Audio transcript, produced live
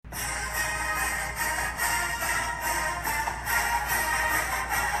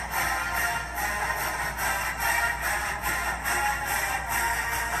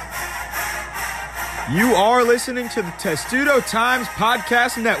You are listening to the Testudo Times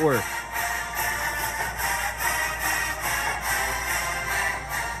Podcast Network.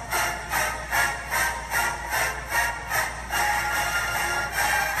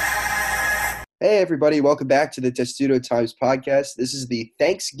 Hey everybody, welcome back to the Testudo Times Podcast. This is the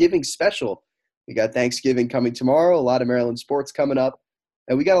Thanksgiving special. We got Thanksgiving coming tomorrow, a lot of Maryland sports coming up,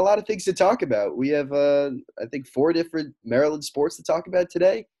 and we got a lot of things to talk about. We have, I think, 4 different Maryland sports to talk about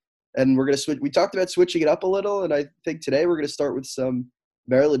today, and we're going to switch. We talked about switching it up a little, and I think today we're going to start with some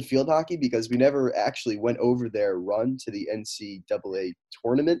Maryland field hockey because we never actually went over their run to the NCAA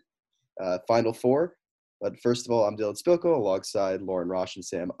tournament, Final Four. But first of all, I'm Dylan Spilko alongside Lauren Rosh and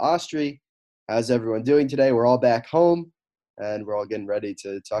Sam Ostry. How's everyone doing today? We're all back home, and we're all getting ready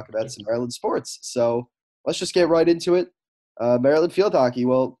to talk about some Maryland sports. So let's just get right into it. Maryland field hockey.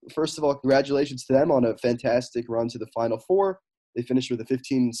 Well, first of all, congratulations to them on a fantastic run to the Final Four. They finished with a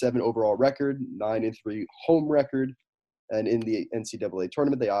 15-7 overall record, 9-3 home record, and in the NCAA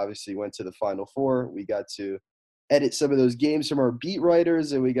tournament, they obviously went to the Final Four. We got to edit some of those games from our beat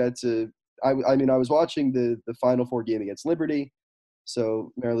writers, and we got to – I was watching the Final Four game against Liberty.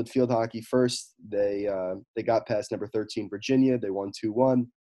 So Maryland field hockey first, they got past number 13 Virginia. They won 2-1.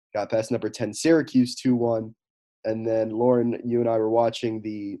 Got past number 10 Syracuse 2-1. And then Lauren, you and I were watching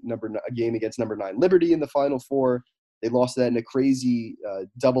a game against number 9 Liberty in the Final Four. They lost that in a crazy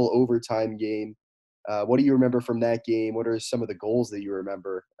double overtime game. What do you remember from that game? What are some of the goals that you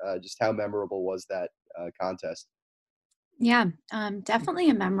remember? Just how memorable was that contest? Yeah, definitely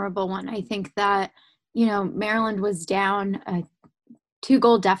a memorable one. I think that, Maryland was down a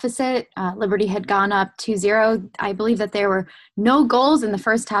 2-goal deficit. Liberty had gone up 2-0. I believe that there were no goals in the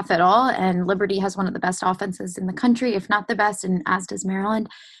first half at all, and Liberty has one of the best offenses in the country, if not the best, and as does Maryland.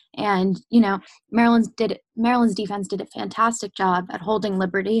 And, Maryland's defense did a fantastic job at holding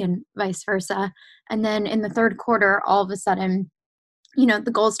Liberty and vice versa. And then in the third quarter, all of a sudden,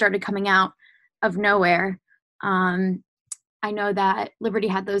 the goals started coming out of nowhere. I know that Liberty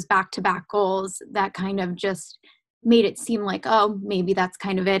had those back-to-back goals that kind of just made it seem like, oh, maybe that's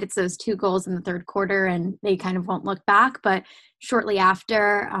kind of it. It's those 2 goals in the third quarter and they kind of won't look back. But shortly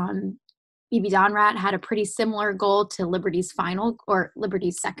after, BB Donrat had a pretty similar goal to Liberty's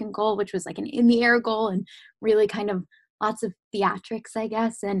second goal, which was like an in-the-air goal and really kind of lots of theatrics, I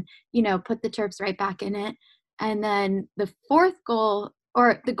guess, and, put the Terps right back in it. And then the fourth goal,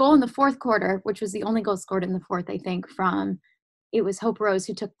 or the goal in the fourth quarter, which was the only goal scored in the fourth, I think, it was Hope Rose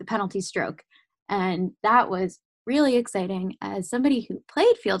who took the penalty stroke. And that was really exciting. As somebody who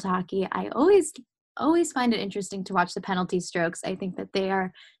played field hockey, I always find it interesting to watch the penalty strokes. I think that they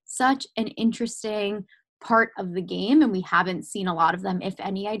are such an interesting part of the game, and we haven't seen a lot of them, if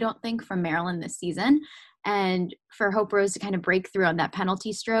any, I don't think, from Maryland this season. And for Hope Rose to kind of break through on that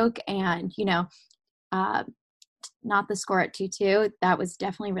penalty stroke and, not the score at 2-2, that was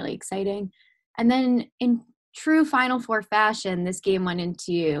definitely really exciting. And then in true Final Four fashion, this game went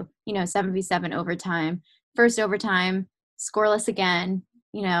into, 7v7 overtime. First overtime, scoreless again,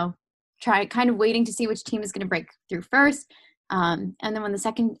 kind of waiting to see which team is going to break through first. And then when the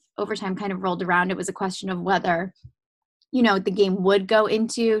second overtime kind of rolled around, it was a question of whether, the game would go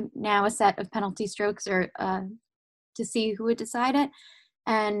into now a set of penalty strokes or to see who would decide it.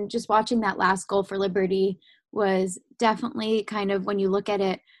 And just watching that last goal for Liberty was definitely kind of, when you look at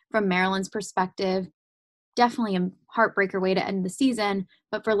it from Maryland's perspective, definitely a heartbreaker way to end the season,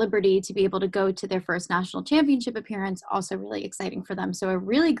 but for Liberty to be able to go to their first national championship appearance, also really exciting for them. So a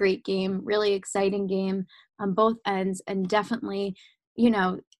really great game, really exciting game on both ends, and definitely,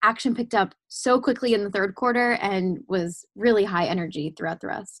 action picked up so quickly in the third quarter and was really high energy throughout the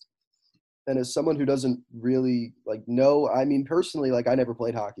rest. And as someone who doesn't really know, personally, I never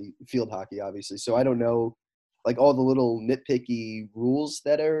played field hockey, obviously, so I don't know all the little nitpicky rules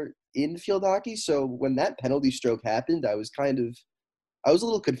that are in field hockey. So when that penalty stroke happened, I was a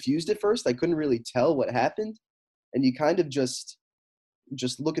little confused at first. I couldn't really tell what happened. And you kind of just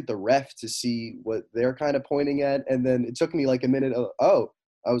look at the ref to see what they're kind of pointing at. And then it took me a minute.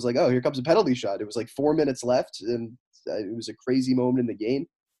 I was like, oh, here comes a penalty shot. It was 4 minutes left, and it was a crazy moment in the game.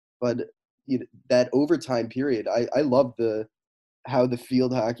 But that overtime period, I love how the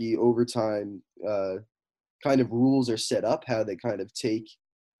field hockey overtime kind of rules are set up, how they kind of take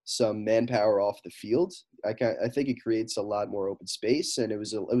some manpower off the field. I think it creates a lot more open space, and it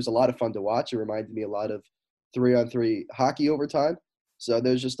was a lot of fun to watch. It reminded me a lot of 3-on-3 hockey overtime. So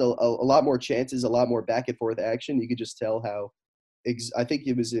there's just a lot more chances, a lot more back and forth action. You could just tell how. I think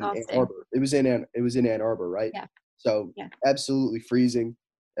it was in Ann Arbor. It was in Ann Arbor, right? Yeah. So absolutely freezing,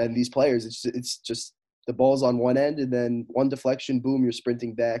 and these players, it's just the ball's on one end, and then one deflection, boom, you're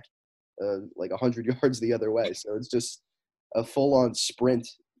sprinting back. like 100 yards the other way. So it's just a full-on sprint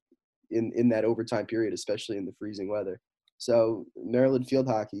in that overtime period, especially in the freezing weather. So Maryland field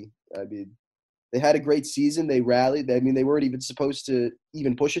hockey, I mean, they had a great season. They rallied. I mean, they weren't even supposed to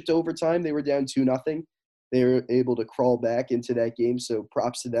even push it to overtime. They were down 2-0. They were able to crawl back into that game. So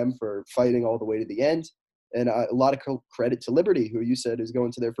props to them for fighting all the way to the end. And a lot of credit to Liberty, who you said is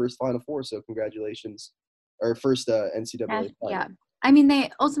going to their first Final Four. So congratulations, or first NCAA final. Yeah. I mean,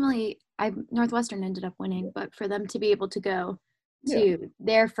 they ultimately, Northwestern ended up winning, but for them to be able to go to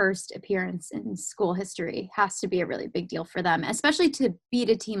their first appearance in school history has to be a really big deal for them, especially to beat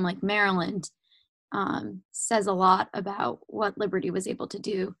a team like Maryland. Says a lot about what Liberty was able to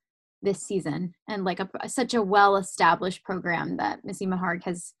do this season, and like such a well-established program that Missy Meharg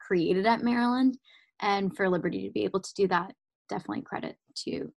has created at Maryland. And for Liberty to be able to do that, definitely credit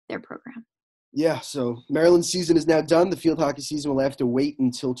to their program. Yeah, so Maryland's season is now done. The field hockey season will have to wait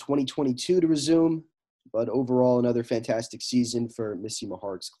until 2022 to resume. But overall, another fantastic season for Missy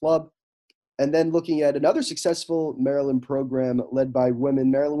Meharg's club. And then looking at another successful Maryland program led by women,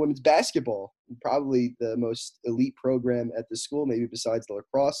 Maryland women's basketball, probably the most elite program at the school, maybe besides the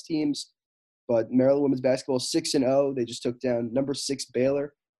lacrosse teams. But Maryland women's basketball 6-0. They just took down number 6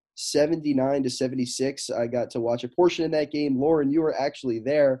 Baylor, 79-76. I got to watch a portion of that game. Lauren, you were actually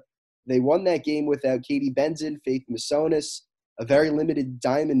there. They won that game without Katie Benzin, Faith Massonis, a very limited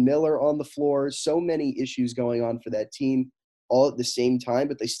Diamond Miller on the floor. So many issues going on for that team all at the same time,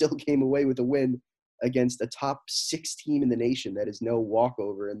 but they still came away with a win against a top 6 team in the nation. That is no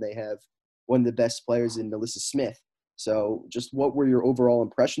walkover, and they have one of the best players in Melissa Smith. So just what were your overall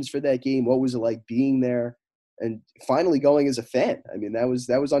impressions for that game? What was it like being there and finally going as a fan? I mean, that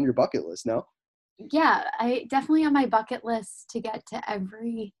was on your bucket list, no? Yeah, I definitely on my bucket list to get to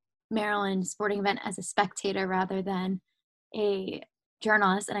every Maryland sporting event as a spectator rather than a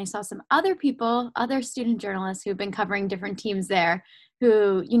journalist. And I saw some other people, other student journalists who've been covering different teams there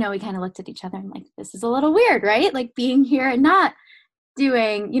who, you know, we kind of looked at each other and like, this is a little weird, right? Like being here and not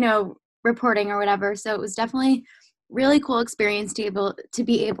doing, you know, reporting or whatever. So it was definitely really cool experience to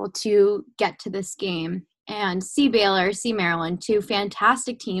be able to get to this game and see Baylor, see Maryland, 2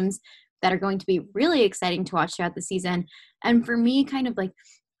 fantastic teams that are going to be really exciting to watch throughout the season. And for me, kind of like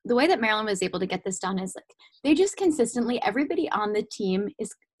the way that Maryland was able to get this done is like they just consistently, everybody on the team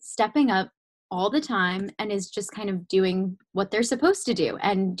is stepping up all the time and is just kind of doing what they're supposed to do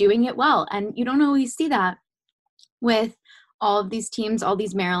and doing it well. And you don't always see that with all of these teams, all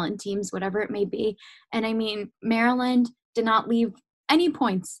these Maryland teams, whatever it may be. And I mean, Maryland did not leave any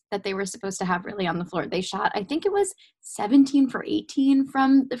points that they were supposed to have really on the floor. They shot, I think it was 17 for 18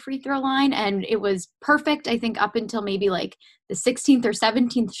 from the free throw line, and it was perfect, I think, up until maybe like the 16th or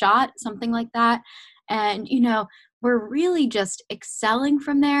 17th shot, something like that. And, you know, we're really just excelling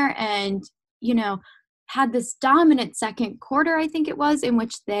from there and, you know, had this dominant second quarter, I think it was, in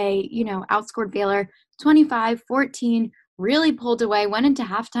which they, you know, outscored Baylor 25-14, really pulled away, went into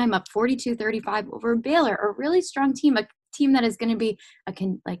halftime up 42-35 over Baylor, a really strong team, a team that is going to be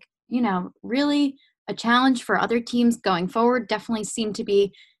really a challenge for other teams going forward. Definitely seemed to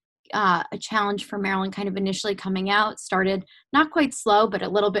be a challenge for Maryland kind of initially coming out. Started not quite slow, but a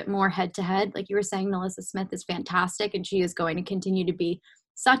little bit more head to head. Like you were saying, Melissa Smith is fantastic, and she is going to continue to be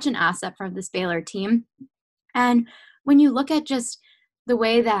such an asset for this Baylor team. And when you look at just the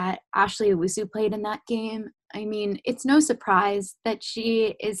way that Ashley Owusu played in that game, I mean, it's no surprise that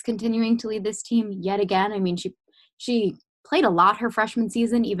she is continuing to lead this team yet again. I mean, she played a lot her freshman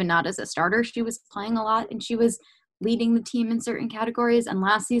season, even not as a starter. She was playing a lot, and she was leading the team in certain categories. And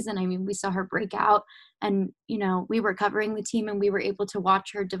last season, I mean, we saw her break out, and, you know, we were covering the team and we were able to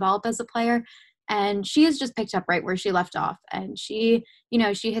watch her develop as a player. And she has just picked up right where she left off. And she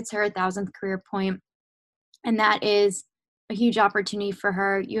hits her 1,000th career point, and that is a huge opportunity for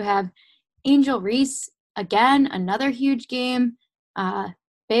her. You have Angel Reese, again, another huge game,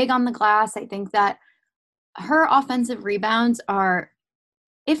 big on the glass. I think that her offensive rebounds are,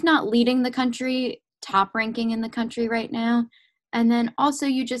 if not leading the country, top ranking in the country right now. And then also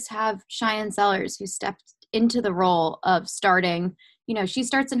you just have Cheyenne Sellers, who stepped into the role of starting. You know, she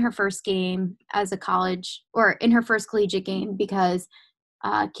starts in her first game as a college, or in her first collegiate game, because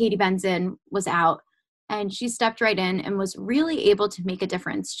Katie Benzin was out. And she stepped right in and was really able to make a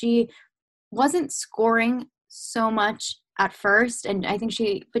difference. She wasn't scoring so much at first, and I think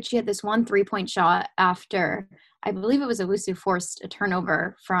she had this one 3-point shot after, I believe it was Owusu forced a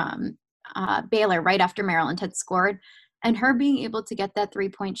turnover from Baylor right after Maryland had scored, and her being able to get that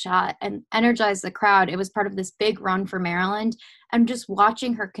 3-point shot and energize the crowd. It was part of this big run for Maryland, and just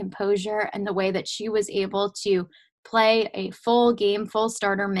watching her composure and the way that she was able to play a full game, full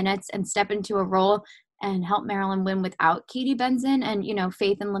starter minutes, and step into a role and help Maryland win without Katie Benson and,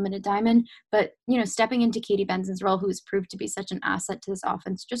 faith in limited diamond. But, stepping into Katie Benson's role, who's proved to be such an asset to this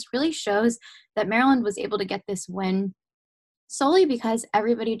offense, just really shows that Maryland was able to get this win solely because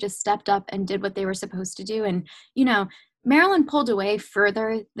everybody just stepped up and did what they were supposed to do. And, Maryland pulled away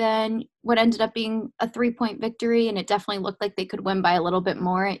further than what ended up being a 3-point victory, and it definitely looked like they could win by a little bit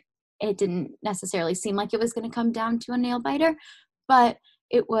more. It didn't necessarily seem like it was going to come down to a nail biter, but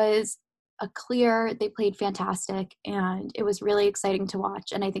it was they played fantastic, and it was really exciting to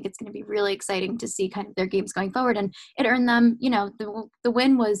watch. And I think it's going to be really exciting to see kind of their games going forward. And it earned them, the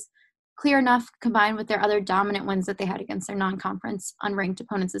win was clear enough combined with their other dominant wins that they had against their non-conference unranked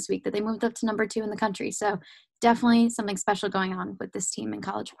opponents this week that they moved up to number 2 in the country. So definitely something special going on with this team in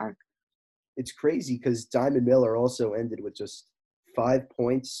College Park. It's crazy because Diamond Miller also ended with just 5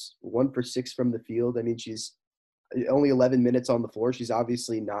 points, 1 for 6 from the field. I mean, she's only 11 minutes on the floor. She's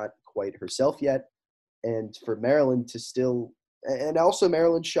obviously not quite herself yet. And for Maryland to still – and also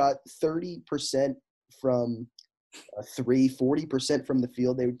Maryland shot 30% from – 40% from the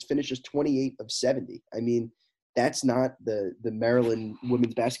field. They would finish as 28 of 70. I mean, that's not the Maryland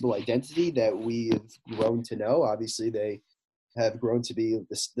women's basketball identity that we have grown to know. Obviously, they have grown to be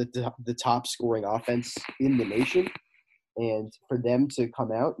the top scoring offense in the nation. And for them to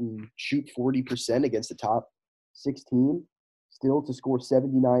come out and shoot 40% against the top 16, still to score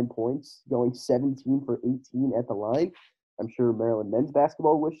 79 points, going 17 for 18 at the line. I'm sure Maryland men's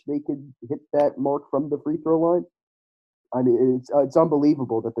basketball wish they could hit that mark from the free throw line. I mean, it's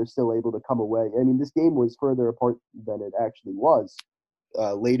unbelievable that they're still able to come away. I mean, this game was further apart than it actually was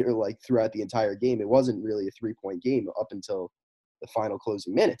later, like throughout the entire game. It wasn't really a 3-point game up until the final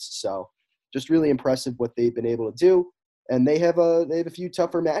closing minutes. So just really impressive what they've been able to do. And they have a few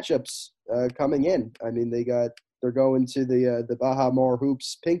tougher matchups coming in. I mean, they're going to the Baha Mar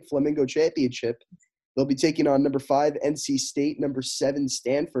Hoops Pink Flamingo Championship. They'll be taking on number 5 NC State, number 7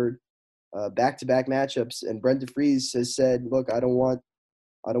 Stanford. Back-to-back matchups, and Brenda Frese has said, "Look, I don't want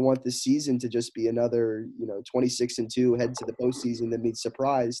this season to just be another 26-2 head to the postseason and be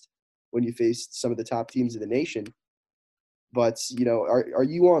surprised when you face some of the top teams of the nation." But are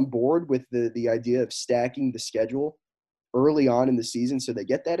you on board with the idea of stacking the schedule early on in the season so they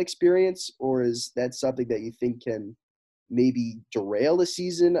get that experience, or is that something that you think can maybe derail the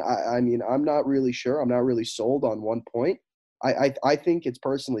season? I mean, I'm not really sure. I'm not really sold on one point. I think it's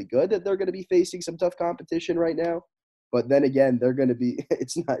personally good that they're going to be facing some tough competition right now, but then again, they're going to be.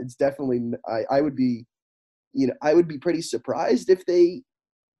 It's definitely. I would be pretty surprised if they.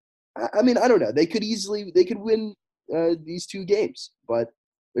 I mean, I don't know. They could win these 2 games, but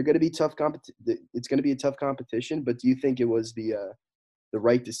they're going to be tough. It's going to be a tough competition. But do you think it was the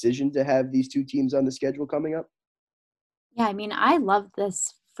right decision to have these 2 teams on the schedule coming up? Yeah, I mean, I love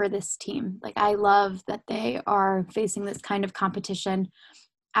this for this team. Like, I love that they are facing this kind of competition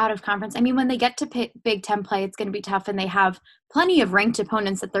out of conference. I mean, when they get to Big Ten play, it's going to be tough, and they have plenty of ranked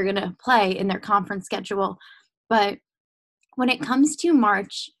opponents that they're going to play in their conference schedule. But when it comes to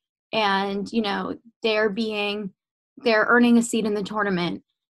March and, they're earning a seed in the tournament,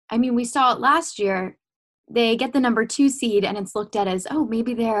 I mean, we saw it last year. They get the number 2 seed, and it's looked at as, oh,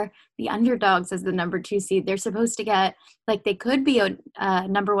 maybe they're the underdogs as the number 2 seed. They're supposed to get, like, they could be a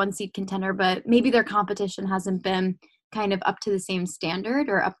number 1 seed contender, but maybe their competition hasn't been kind of up to the same standard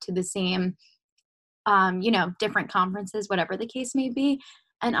or up to the same, different conferences, whatever the case may be.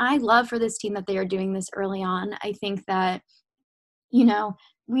 And I love for this team that they are doing this early on. I think that,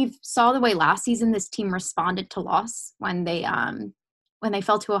 we saw the way last season this team responded to loss when they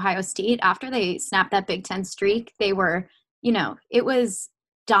fell to Ohio State. After they snapped that Big Ten streak, they were, it was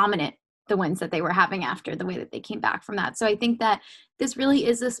dominant, the wins that they were having after, the way that they came back from that. So I think that this really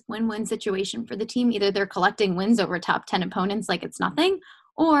is this win-win situation for the team. Either they're collecting wins over top 10 opponents like it's nothing,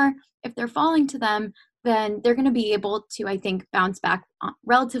 or if they're falling to them, then they're going to be able to, I think, bounce back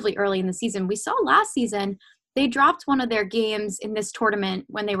relatively early in the season. We saw last season, they dropped one of their games in this tournament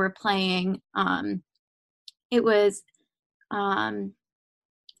when they were playing. It was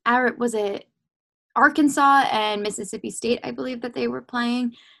it Arkansas and Mississippi State, I believe, that they were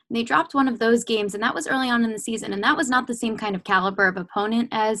playing. And they dropped one of those games, and that was early on in the season. And that was not the same kind of caliber of opponent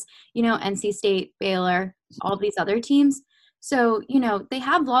as, NC State, Baylor, all these other teams. So, they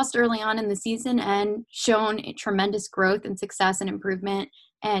have lost early on in the season and shown a tremendous growth and success and improvement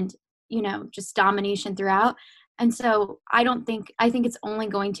and, just domination throughout. And so I think it's only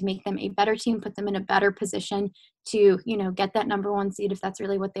going to make them a better team, put them in a better position to, get that number 1 seed if that's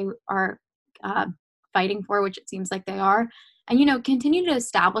really what they are fighting for, which it seems like they are, and, continue to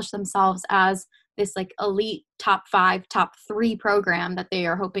establish themselves as this like elite top 5, top 3 program that they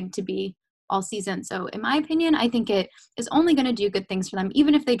are hoping to be all season. So in my opinion, I think it is only going to do good things for them.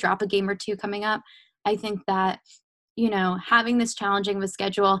 Even if they drop a game or two coming up, I think that, having this challenging of a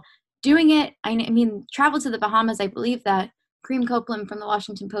schedule, doing it, I mean, travel to the Bahamas, I believe that Kareem Copeland from the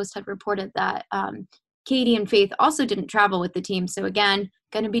Washington Post had reported that Katie and Faith also didn't travel with the team. So again,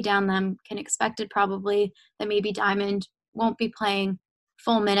 going to be down them, can expect it probably that maybe Diamond won't be playing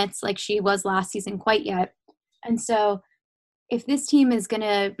full minutes like she was last season quite yet. And so if this team is going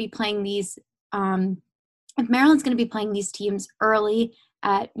to be playing these, if Maryland's going to be playing these teams early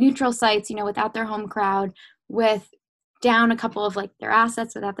at neutral sites, without their home crowd, with down a couple of like their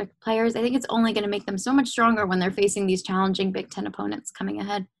assets, without their players, I think it's only going to make them so much stronger when they're facing these challenging Big Ten opponents coming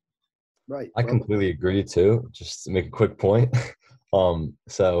ahead. Right. I completely agree too. Just to make a quick point.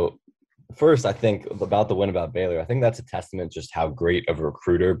 So first, I think about the win about Baylor, I think that's a testament just how great of a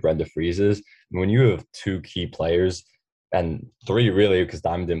recruiter Brenda Frese is. When you have 2 key players, and 3 really, because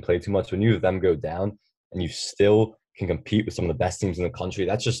Diamond didn't play too much, when you have them go down and you still can compete with some of the best teams in the country,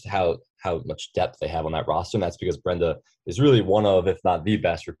 that's just how much depth they have on that roster. And that's because Brenda is really one of, if not the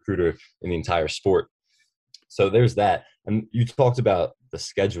best recruiter in the entire sport. So there's that. And you talked about the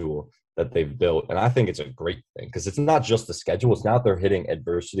schedule that they've built. And I think it's a great thing because it's not just the schedule. It's not they're hitting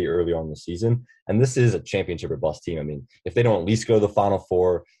adversity early on in the season. And this is a championship or bust team. I mean, if they don't at least go to the Final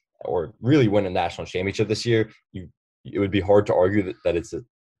Four or really win a national championship this year, it would be hard to argue that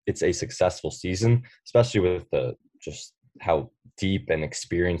it's a successful season, especially with just how deep and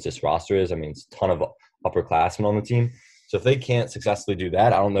experienced this roster is. I mean, it's a ton of upperclassmen on the team. So if they can't successfully do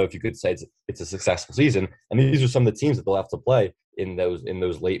that, I don't know if you could say it's a successful season. And these are some of the teams that they'll have to play in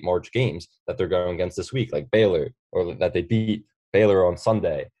those late March games that they're going against this week, like Baylor, or that they beat Baylor on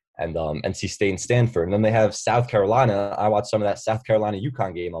Sunday, and NC State and Stanford. And then they have South Carolina. I watched some of that South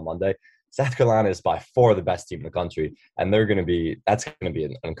Carolina-UConn game on Monday. South Carolina is by far the best team in the country, and that's going to be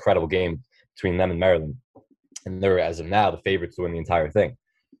an incredible game between them and Maryland. And they're, as of now, the favorites to win the entire thing.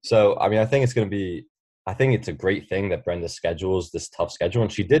 So, I mean, I think it's a great thing that Brenda schedules this tough schedule,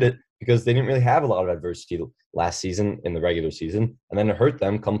 and she did it because they didn't really have a lot of adversity last season in the regular season, and then it hurt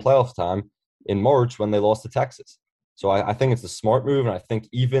them come playoff time in March when they lost to Texas. So I think it's a smart move, and I think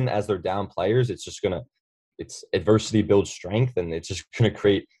even as they're down players, it's adversity builds strength, and it's just going to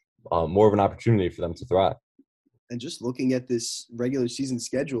create more of an opportunity for them to thrive. And just looking at this regular season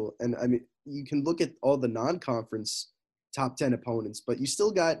schedule, and I mean, you can look at all the non-conference top 10 opponents, but you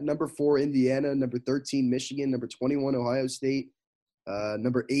still got number 4 Indiana, number 13 Michigan, number 21 Ohio State,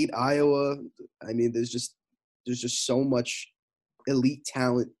 number 8 Iowa. I mean, there's just so much elite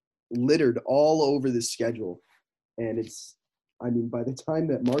talent littered all over this schedule, and by the time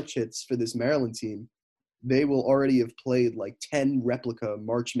that March hits for this Maryland team, they will already have played like 10 replica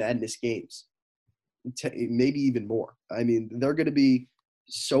March Madness games, maybe even more. I mean, they're going to be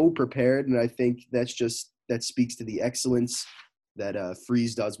so prepared, and I think that speaks to the excellence that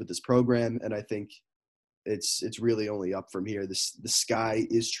Frese does with this program, and I think it's really only up from here. The sky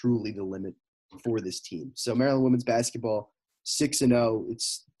is truly the limit for this team. So Maryland women's basketball, 6-0.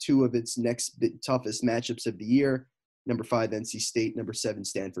 It's 2 of its next toughest matchups of the year. Number 5 NC State, number 7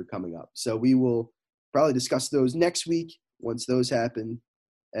 Stanford coming up. So we will probably discuss those next week once those happen.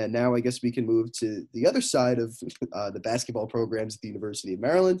 And now I guess we can move to the other side of the basketball programs at the University of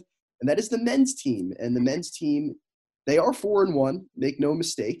Maryland, and that is the men's team. And the men's team, they are 4-1, make no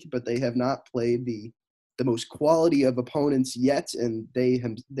mistake, but they have not played the most quality of opponents yet, and they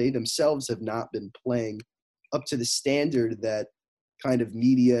themselves have not been playing up to the standard that kind of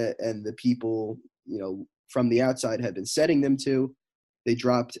media and the people, from the outside have been setting them to. They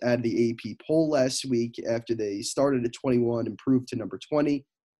dropped out of the AP poll last week after they started at 21, improved to number 20.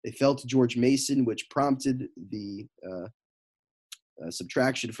 They fell to George Mason, which prompted the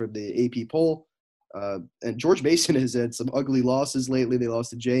subtraction from the AP poll. And George Mason has had some ugly losses lately. They lost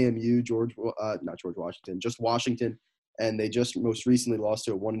to JMU, just Washington. And they just most recently lost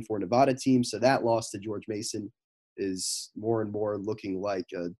to a 1-4 Nevada team. So that loss to George Mason is more and more looking like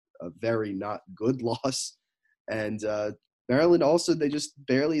a very not good loss. And Maryland also, they just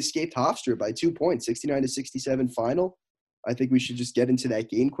barely escaped Hofstra by 2 points, 69-67 final. I think we should just get into that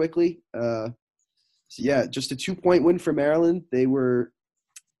game quickly. Just a 2-point win for Maryland. They were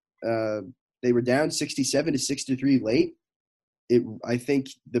down 67-63 late. I think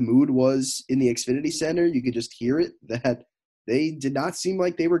the mood was in the Xfinity Center. You could just hear it that they did not seem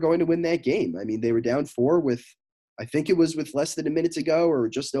like they were going to win that game. I mean, they were down 4 with less than a minute to go or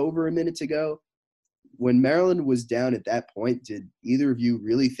just over a minute to go. When Maryland was down at that point, did either of you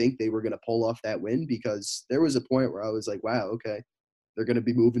really think they were going to pull off that win? Because there was a point where I was like, wow, okay, they're going to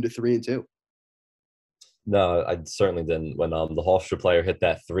be moving to 3-2. No, I certainly didn't. When the Hofstra player hit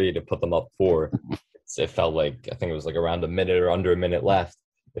that three to put them up four, it felt like, I think it was like around a minute or under a minute left.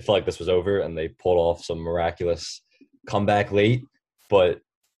 It felt like this was over, and they pulled off some miraculous comeback late. But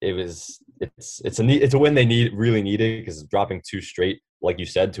it's a win they really needed, because dropping two straight, like you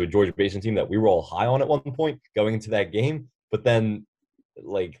said, to a Georgia Mason team that we were all high on at one point going into that game. But then,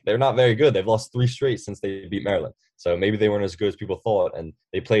 like, they're not very good. They've lost three straight since they beat Maryland. So maybe they weren't as good as people thought, and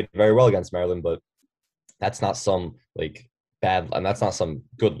they played very well against Maryland, but that's not some like bad, and that's not some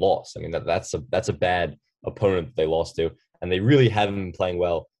good loss. I mean, that's a bad opponent that they lost to, and they really haven't been playing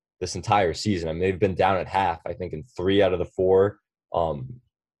well this entire season. I mean, they've been down at half, I think, in 3 out of the 4,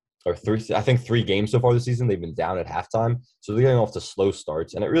 or 3. I think 3 games so far this season they've been down at halftime. So they're getting off to slow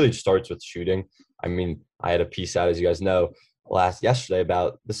starts, and it really starts with shooting. I mean, I had a piece out, as you guys know, yesterday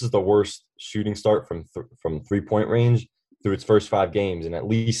about this is the worst shooting start from 3-point range through its first 5 games in at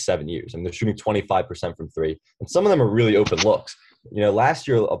least 7 years. And they're shooting 25% from 3. And some of them are really open looks. You know, last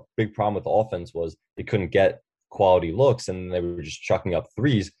year, a big problem with the offense was they couldn't get quality looks, and they were just chucking up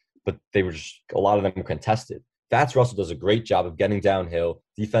threes, but they were just, a lot of them were contested. Fats Russell does a great job of getting downhill.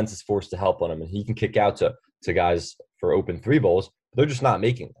 Defense is forced to help on him, and he can kick out to guys for open 3 balls, but they're just not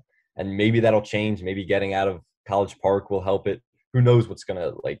making them. And maybe that'll change. Maybe getting out of College Park will help it. Who knows what's going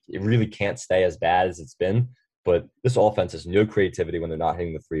to, like, it really can't stay as bad as it's been. But this offense has no creativity when they're not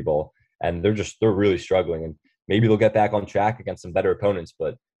hitting the 3 ball, and they're really struggling. And maybe they'll get back on track against some better opponents.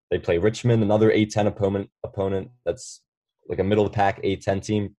 But they play Richmond, another A10 opponent that's like a middle of the pack A10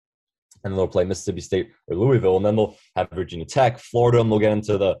 team, and they'll play Mississippi State or Louisville, and then they'll have Virginia Tech, Florida, and they'll get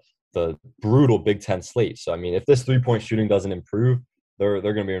into the brutal Big Ten slate. So I mean, if this 3-point shooting doesn't improve, they're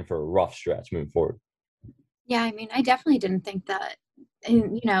going to be in for a rough stretch moving forward. Yeah, I mean, I definitely didn't think that.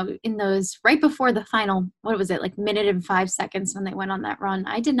 In those right before the final, what was it, like minute and 5 seconds when they went on that run,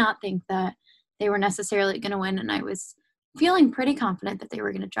 I did not think that they were necessarily going to win, and I was feeling pretty confident that they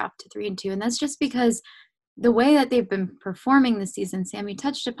were going to drop to 3-2, and that's just because the way that they've been performing this season, Sammy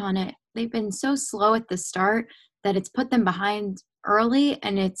touched upon it, they've been so slow at the start that it's put them behind early,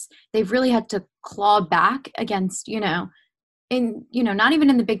 and they've really had to claw back against, not even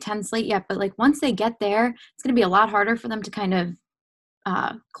in the Big Ten slate yet, but like once they get there, it's going to be a lot harder for them to kind of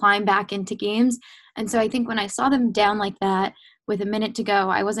climb back into games. And so I think when I saw them down like that with a minute to go,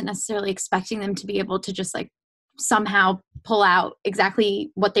 I wasn't necessarily expecting them to be able to just like somehow pull out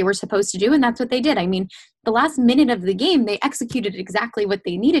exactly what they were supposed to do. And that's what they did. I mean, the last minute of the game, they executed exactly what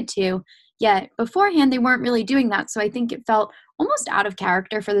they needed to, yet beforehand, they weren't really doing that. So I think it felt almost out of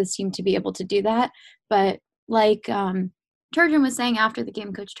character for this team to be able to do that. But like Turgeon was saying after the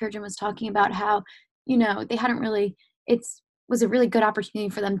game, Coach Turgeon was talking about how, they hadn't really, was a really good opportunity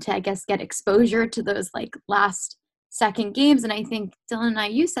for them to, I guess, get exposure to those like last second games. And I think Dylan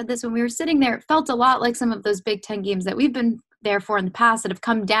and you said this when we were sitting there, it felt a lot like some of those Big Ten games that we've been there for in the past that have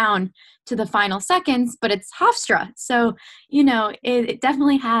come down to the final seconds, but it's Hofstra. So, it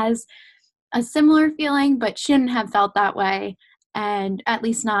definitely has a similar feeling, but shouldn't have felt that way. And at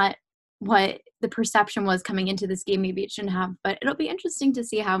least not what the perception was coming into this game. Maybe it shouldn't have, but it'll be interesting to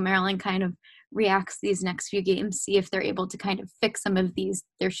see how Maryland kind of reacts these next few games, see if they're able to kind of fix some of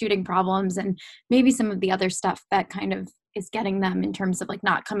their shooting problems and maybe some of the other stuff that kind of is getting them in terms of like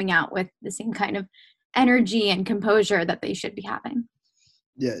not coming out with the same kind of energy and composure that they should be having.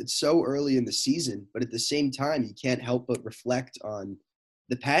 Yeah, it's so early in the season, but at the same time, you can't help but reflect on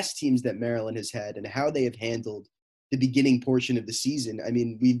the past teams that Maryland has had and how they have handled the beginning portion of the season. I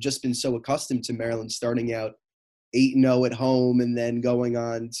mean, we've just been so accustomed to Maryland starting out 8-0 at home and then going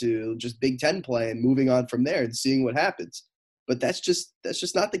on to just Big Ten play and moving on from there and seeing what happens. But that's just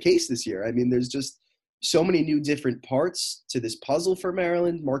not the case this year. I mean, there's just so many new different parts to this puzzle for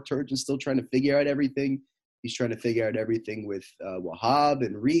Maryland. Mark Turgeon's still trying to figure out everything. He's trying to figure out everything with Wahab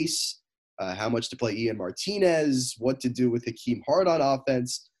and Reese, how much to play Ian Martinez, what to do with Hakeem Hart on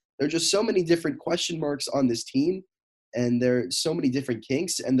offense. There are just so many different question marks on this team, and there are so many different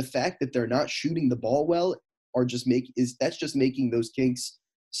kinks. And the fact that they're not shooting the ball well that's just making those kinks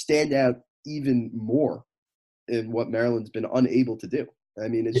stand out even more in what Maryland's been unable to do. I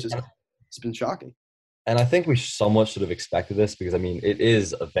mean, it's been shocking. And I think we somewhat should have expected this because, I mean, it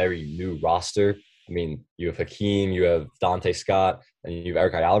is a very new roster. I mean, you have Hakeem, you have Dante Scott, and you have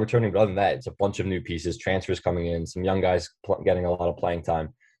Eric Ayala returning. But other than that, it's a bunch of new pieces, transfers coming in, some young guys getting a lot of playing time.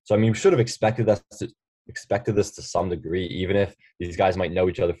 So, I mean, we should have expected this to some degree, even if these guys might know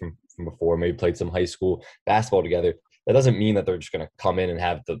each other from before, maybe played some high school basketball together. That doesn't mean that they're just going to come in and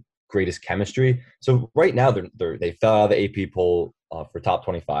have the greatest chemistry. So right now they fell out of the AP poll for top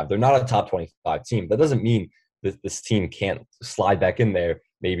 25. They're not a top 25 team. That doesn't mean that this team can't slide back in there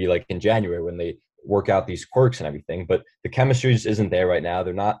maybe like in January when they work out these quirks and everything. But the chemistry just isn't there right now.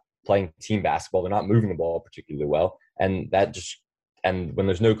 They're not playing team basketball. They're not moving the ball particularly well. And when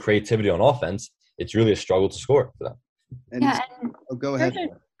there's no creativity on offense, it's really a struggle to score for them. And go ahead.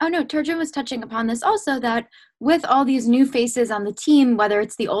 Turgeon was touching upon this also, that with all these new faces on the team, whether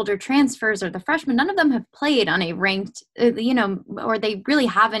it's the older transfers or the freshmen, none of them have played on a ranked, or they really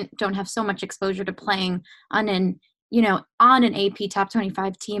don't have so much exposure to playing on an AP top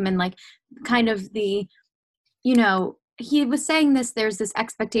 25 team. And like kind of the, he was saying there's this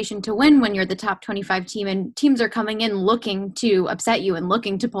expectation to win when you're the top 25 team, and teams are coming in looking to upset you and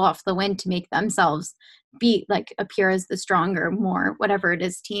looking to pull off the win to make themselves appear as the stronger, more whatever it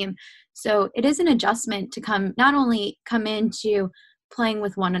is team. So it is an adjustment to not only come into playing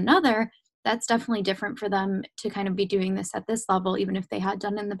with one another. That's definitely different for them to kind of be doing this at this level, even if they had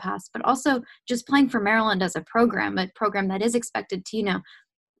done in the past, but also just playing for Maryland as a program that is expected to,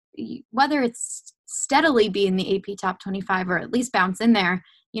 whether it's steadily be in the AP top 25 or at least bounce in there,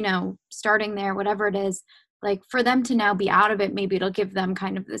 starting there, whatever it is, like for them to now be out of it, maybe it'll give them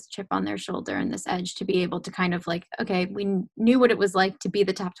kind of this chip on their shoulder and this edge to be able to kind of like, okay, we knew what it was like to be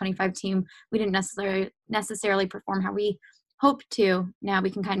the top 25 team. We didn't necessarily perform how we hoped to. Now we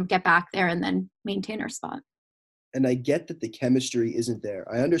can kind of get back there and then maintain our spot. And I get that the chemistry isn't there.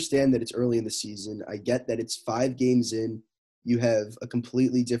 I understand that it's early in the season. I get that it's 5 games in. You have a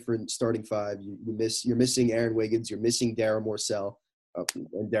completely different starting five. You're missing Aaron Wiggins. You're missing Darren Morsell.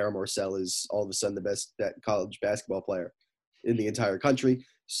 And Darren Morsell is all of a sudden the best college basketball player in the entire country.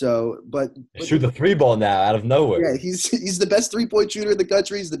 So, but shoot the 3 ball now out of nowhere. Yeah, he's the best 3-point shooter in the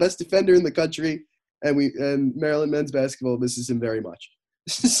country. He's the best defender in the country, and Maryland men's basketball misses him very much.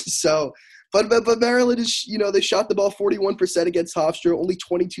 So, but Maryland is, they shot the ball 41% against Hofstra, only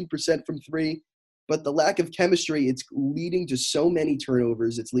 22% from 3. But the lack of chemistry, it's leading to so many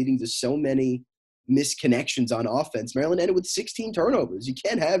turnovers. It's leading to so many misconnections on offense. Maryland ended with 16 turnovers. You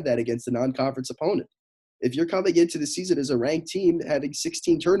can't have that against a non-conference opponent. If you're coming into the season as a ranked team, having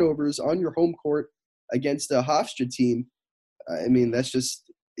 16 turnovers on your home court against a Hofstra team, I mean, that's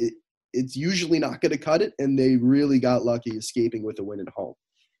just it. It's usually not going to cut it, and they really got lucky escaping with a win at home.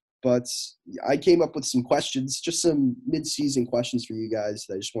 But I came up with some questions, just some mid-season questions for you guys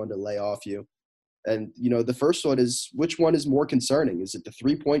that I just wanted to lay off you. And, the first one is, which one is more concerning? Is it the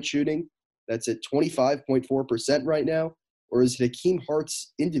 3-point shooting that's at 25.4% right now? Or is it Hakeem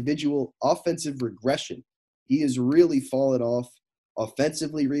Hart's individual offensive regression? He has really fallen off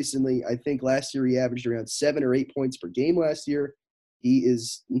offensively recently. I think last year he averaged around 7 or 8 points per game last year. He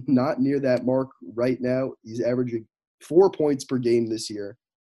is not near that mark right now. He's averaging 4 points per game this year.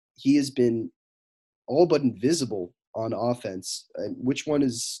 He has been all but invisible on offense. And which one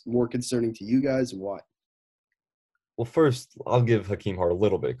is more concerning to you guys and why? Well, first, I'll give Hakeem Hart a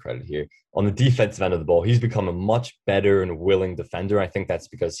little bit of credit here. On the defensive end of the ball, he's become a much better and willing defender. I think that's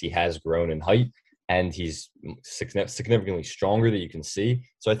because he has grown in height and he's significantly stronger that you can see.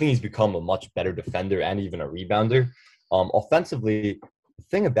 So I think he's become a much better defender and even a rebounder. Offensively, the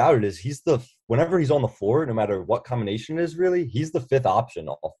thing about it is whenever he's on the floor, no matter what combination it is really, he's the 5th option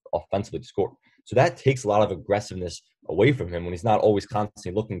offensively to score. So that takes a lot of aggressiveness away from him when he's not always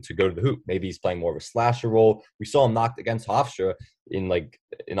constantly looking to go to the hoop. Maybe he's playing more of a slasher role. We saw him knocked against Hofstra in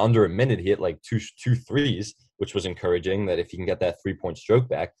under a minute. He hit like two threes, which was encouraging that if he can get that 3-point stroke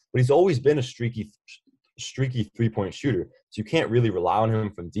back. But he's always been a streaky 3-point shooter. So you can't really rely on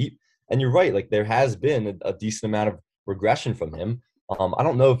him from deep. And you're right, there has been a decent amount of regression from him. I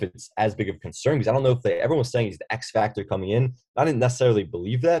don't know if it's as big of a concern because I don't know if everyone was saying he's the X factor coming in. I didn't necessarily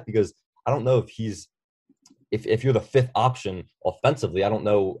believe that because I don't know if if you're the 5th option offensively, I don't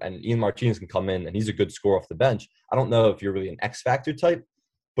know. And Ian Martinez can come in and he's a good scorer off the bench. I don't know if you're really an X factor type,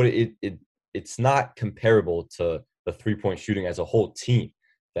 but it's not comparable to the 3-point shooting as a whole team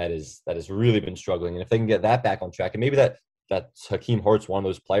that has really been struggling. And if they can get that back on track, and maybe that Hakeem Hart's one of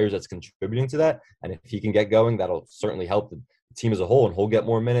those players that's contributing to that, and if he can get going, that'll certainly help the team as a whole, and he'll get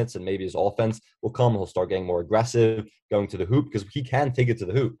more minutes, and maybe his offense will come. He'll start getting more aggressive, going to the hoop, because he can take it to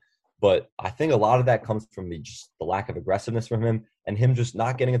the hoop. But I think a lot of that comes from the lack of aggressiveness from him and him just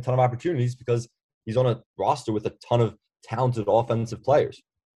not getting a ton of opportunities because he's on a roster with a ton of talented offensive players.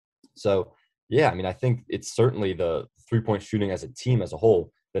 So, yeah, I mean, I think it's certainly the 3-point shooting as a team as a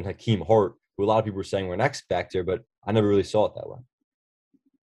whole than Hakeem Hart, who a lot of people were saying were an X factor, but I never really saw it that way.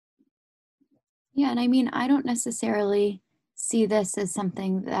 Yeah, and I mean, I don't necessarily see this as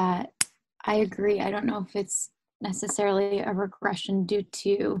something that I agree. I don't know if it's necessarily a regression due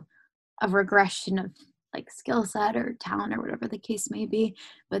to a regression of skill set or talent or whatever the case may be,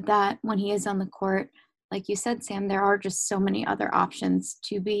 but that when he is on the court, like you said, Sam, there are just so many other options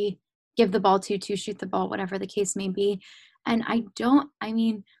to be give the ball to shoot the ball, whatever the case may be. And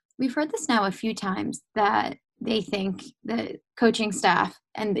we've heard this now a few times that they think the coaching staff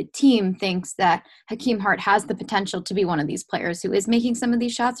and the team thinks that Hakeem Hart has the potential to be one of these players who is making some of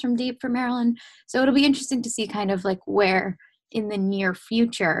these shots from deep for Maryland. So it'll be interesting to see kind of like where in the near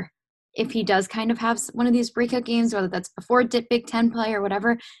future, if he does kind of have one of these breakout games, whether that's before Big Ten play or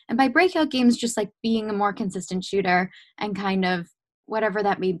whatever. And by breakout games, just like being a more consistent shooter and kind of whatever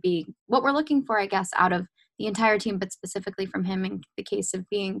that may be, what we're looking for, I guess, out of the entire team, but specifically from him in the case of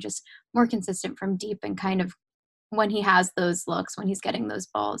being just more consistent from deep and kind of when he has those looks, when he's getting those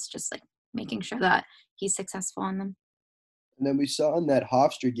balls, just like making sure that he's successful on them. And then we saw in that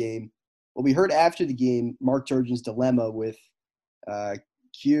Hofstra game, well, we heard after the game, Mark Turgeon's dilemma with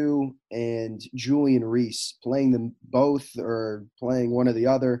Q and Julian Reese, playing them both or playing one or the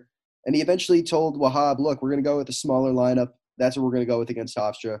other. And he eventually told Wahab, look, we're going to go with a smaller lineup. That's what we're going to go with against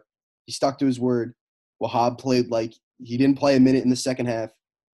Hofstra. He stuck to his word. Wahab played like he didn't play a minute in the second half.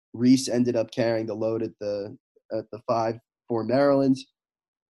 Reese ended up carrying the load at the 5 for Maryland.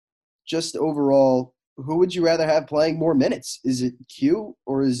 Just overall, who would you rather have playing more minutes? Is it Q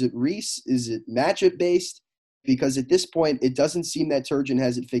or is it Reese? Is it matchup based? Because at this point, it doesn't seem that Turgeon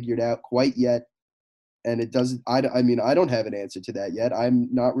has it figured out quite yet. And it doesn't – I don't have an answer to that yet. I'm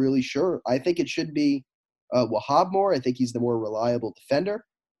not really sure. I think it should be Wahab more. I think he's the more reliable defender.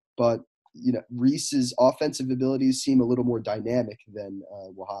 But, Reese's offensive abilities seem a little more dynamic than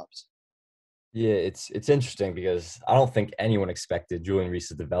Wahab's. Yeah, it's interesting because I don't think anyone expected Julian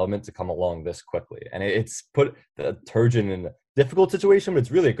Reese's development to come along this quickly. And it's put the Turgeon in a difficult situation, but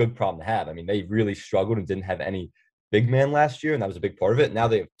it's really a good problem to have. I mean, they really struggled and didn't have any big man last year, and that was a big part of it. Now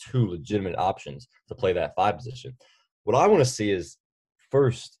they have 2 legitimate options to play that 5 position. What I want to see is,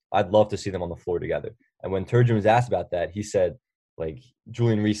 first, I'd love to see them on the floor together. And when Turgeon was asked about that, he said,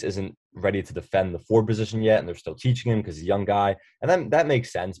 Julian Reese isn't ready to defend the 4 position yet, and they're still teaching him because he's a young guy. And that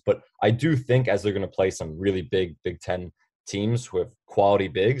makes sense. But I do think as they're going to play some really big Big Ten teams with quality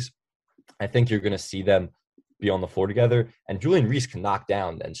bigs, I think you're going to see them be on the floor together. And Julian Reese can knock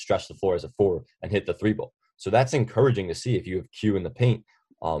down and stretch the floor as a 4 and hit the 3-ball. So that's encouraging to see if you have Q in the paint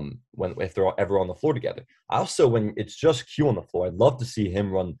if they're ever on the floor together. Also, when it's just Q on the floor, I'd love to see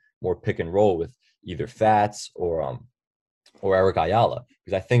him run more pick and roll with either Fats or Eric Ayala,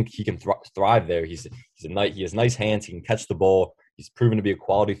 because I think he can thrive there. He has nice hands. He can catch the ball. He's proven to be a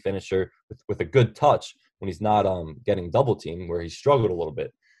quality finisher with a good touch when he's not getting double teamed, where he struggled a little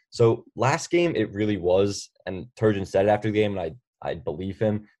bit. So last game, it really was, and Turgeon said it after the game, and I believe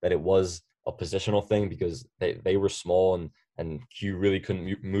him, that it was a positional thing because they were small and Q really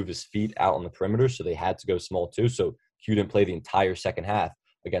couldn't move his feet out on the perimeter, so they had to go small too. So Q didn't play the entire second half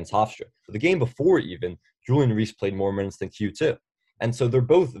against Hofstra. But the game before even, Julian Reese played more minutes than Q too. And so they're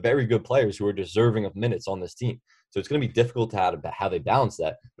both very good players who are deserving of minutes on this team. So it's going to be difficult to how they balance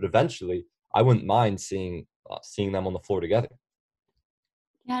that. But eventually, I wouldn't mind seeing them on the floor together.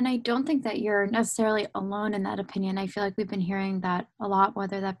 Yeah, and I don't think that you're necessarily alone in that opinion. I feel like we've been hearing that a lot,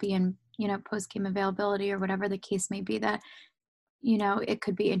 whether that be in, post-game availability or whatever the case may be, that, it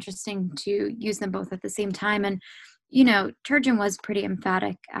could be interesting to use them both at the same time. And, Turgeon was pretty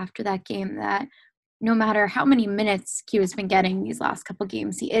emphatic after that game that no matter how many minutes Q has been getting these last couple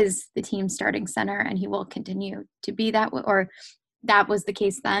games, he is the team's starting center and he will continue to be that way, or that was the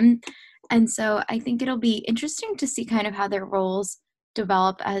case then. And so I think it'll be interesting to see kind of how their roles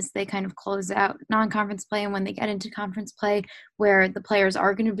develop as they kind of close out non-conference play and when they get into conference play where the players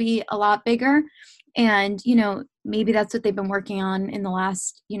are going to be a lot bigger. And, maybe that's what they've been working on in the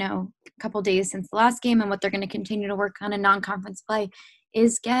last, couple days since the last game, and what they're going to continue to work on in non-conference play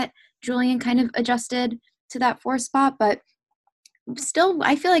is get Julian kind of adjusted to that 4 spot. But still,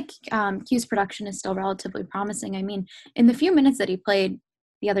 I feel like Q's production is still relatively promising. I mean, in the few minutes that he played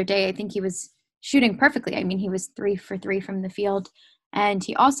the other day, I think he was shooting perfectly. I mean, he was 3 for 3 from the field. And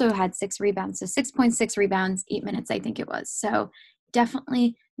he also had 6 rebounds. So 6.6 rebounds, 8 minutes, I think it was. So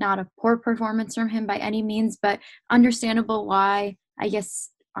definitely not a poor performance from him by any means, but understandable why, I guess,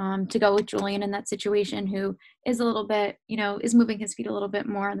 to go with Julian in that situation, who is a little bit, is moving his feet a little bit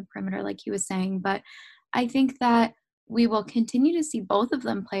more on the perimeter, like he was saying. But I think that we will continue to see both of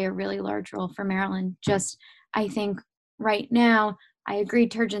them play a really large role for Maryland. Just, I think right now, I agree,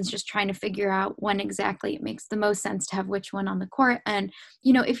 Turgeon's just trying to figure out when exactly it makes the most sense to have which one on the court. And,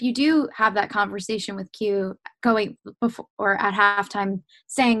 if you do have that conversation with Q going before or at halftime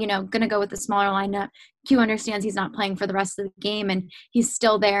saying, going to go with the smaller lineup, Q understands he's not playing for the rest of the game and he's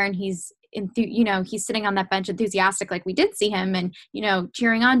still there and he's he's sitting on that bench enthusiastic like we did see him and,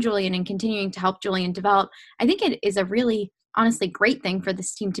 cheering on Julian and continuing to help Julian develop. I think it is a really honestly great thing for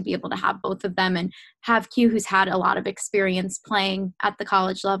this team to be able to have both of them and have Q, who's had a lot of experience playing at the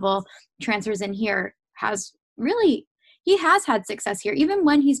college level, transfers in here, he has had success here, even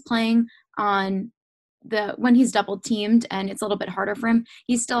when he's playing on when he's double teamed and it's a little bit harder for him,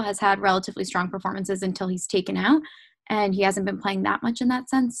 he still has had relatively strong performances until he's taken out, and he hasn't been playing that much in that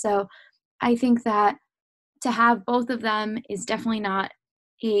sense. So I think that to have both of them is definitely not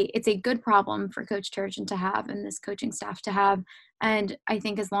it's a good problem for Coach Turgeon to have and this coaching staff to have. And I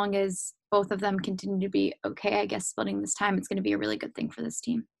think as long as both of them continue to be okay, I guess splitting this time, it's going to be a really good thing for this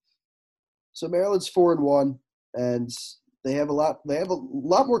team. So Maryland's 4-1, and they have a lot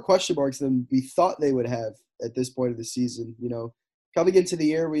more question marks than we thought they would have at this point of the season. You know, coming into the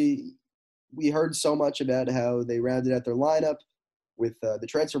year, we heard so much about how they rounded out their lineup with the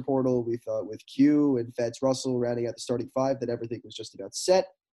transfer portal. We thought with Q and Fats Russell rounding out the starting five that everything was just about set.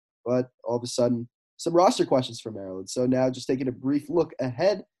 But all of a sudden, some roster questions for Maryland. So now just taking a brief look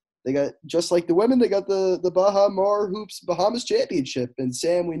ahead, they got, just like the women, they got the Bahamar Hoops Bahamas Championship. And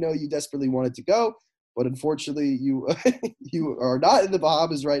Sam, we know you desperately wanted to go, but unfortunately you you are not in the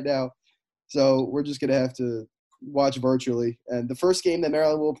Bahamas right now. So we're just going to have to watch virtually. And the first game that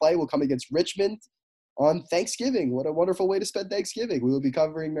Maryland will play will come against Richmond on Thanksgiving. What a wonderful way to spend Thanksgiving. We will be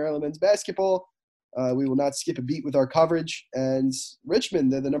covering Maryland men's basketball. We will not skip a beat with our coverage. And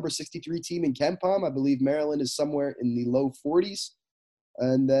Richmond, they're the number 63 team in KenPom. I believe Maryland is somewhere in the low 40s.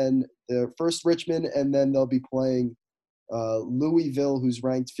 And then the first Richmond, and then they'll be playing Louisville, who's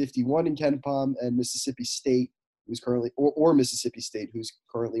ranked 51 in KenPom, and Mississippi State, who's currently or Mississippi State, who's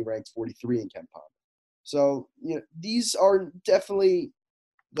currently ranked 43 in KenPom. So, you know, these are definitely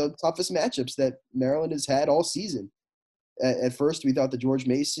the toughest matchups that Maryland has had all season. At first, we thought the George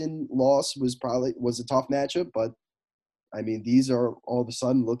Mason loss was a tough matchup, but I mean, these are all of a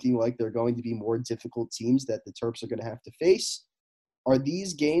sudden looking like they're going to be more difficult teams that the Terps are going to have to face. Are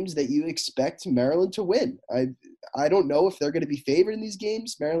these games that you expect Maryland to win? I don't know if they're going to be favored in these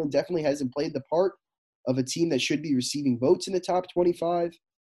games. Maryland definitely hasn't played the part of a team that should be receiving votes in the top 25,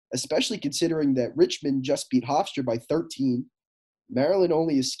 especially considering that Richmond just beat Hofstra by 13. Maryland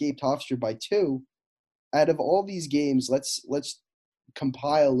only escaped Hofstra by 2. Out of all these games, let's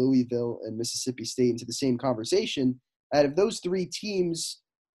compile Louisville and Mississippi State into the same conversation. Out of those three teams,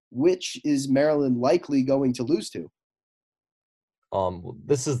 which is Maryland likely going to lose to?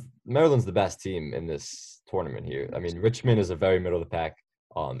 Maryland's the best team in this tournament here. I mean, Richmond is a very middle of the pack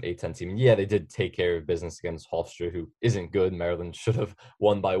A10 team. Yeah, they did take care of business against Hofstra, who isn't good. Maryland should have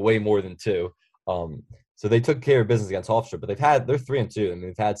won by way more than 2. So they took care of business against Hofstra, but they're 3-2. I mean,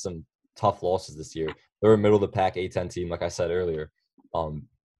 they've had some tough losses this year. They're a middle of the pack A10 team, like I said earlier.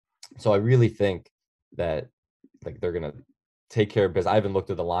 So I really think that they're gonna take care of business. I haven't looked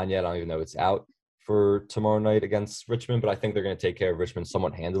at the line yet. I don't even know it's out for tomorrow night against Richmond, but I think they're going to take care of Richmond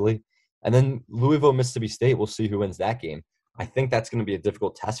somewhat handily. And then Louisville, Mississippi State, we'll see who wins that game. I think that's going to be a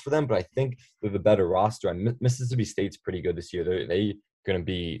difficult test for them, but I think they're the better roster. And Mississippi State's pretty good this year. They're going to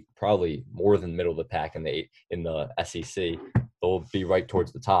be probably more than middle of the pack in the SEC. They'll be right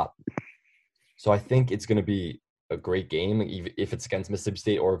towards the top. So I think it's going to be a great game, even if it's against Mississippi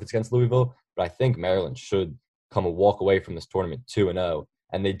State or if it's against Louisville. But I think Maryland should walk away from this tournament 2-0.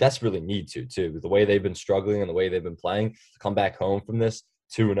 And they desperately need to, too. The way they've been struggling and the way they've been playing, to come back home from this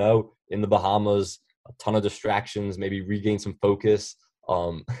 2-0 in the Bahamas, a ton of distractions, maybe regain some focus.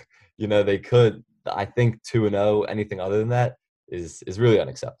 They could. I think 2-0, anything other than that is really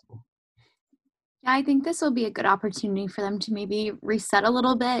unacceptable. Yeah, I think this will be a good opportunity for them to maybe reset a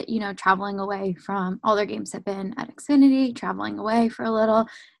little bit, traveling away from all their games have been at Xfinity, traveling away for a little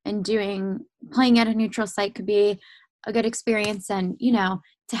and playing at a neutral site could be a good experience. And,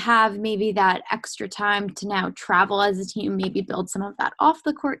 to have maybe that extra time to now travel as a team, maybe build some of that off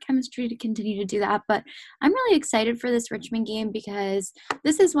the court chemistry to continue to do that. But I'm really excited for this Richmond game because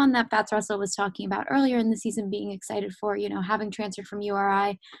this is one that Fats Russell was talking about earlier in the season, being excited for, having transferred from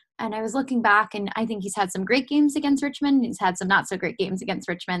URI. And I was looking back and I think he's had some great games against Richmond. He's had some not so great games against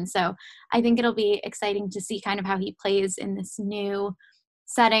Richmond. So I think it'll be exciting to see kind of how he plays in this new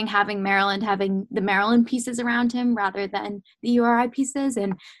setting, having the Maryland pieces around him rather than the URI pieces.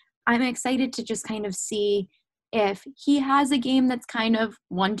 And I'm excited to just kind of see if he has a game that's kind of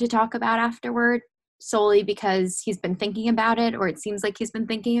one to talk about afterward, solely because he's been thinking about it, or it seems like he's been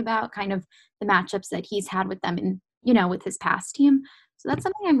thinking about kind of the matchups that he's had with them in, with his past team. So that's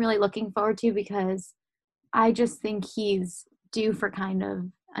something I'm really looking forward to because I just think he's due for kind of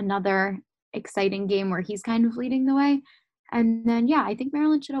another exciting game where he's kind of leading the way. And then, I think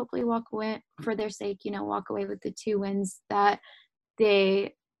Maryland should hopefully walk away, for their sake, walk away with the 2 wins that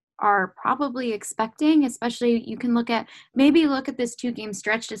they are probably expecting, especially you can look at this 2-game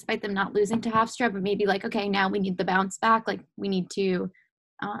stretch despite them not losing to Hofstra, but maybe like, okay, now we need the bounce back. Like we need to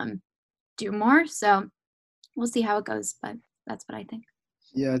do more. So we'll see how it goes, but that's what I think.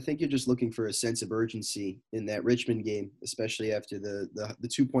 Yeah, I think you're just looking for a sense of urgency in that Richmond game, especially after the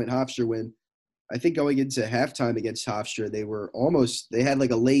 2-point Hofstra win. I think going into halftime against Hofstra, they had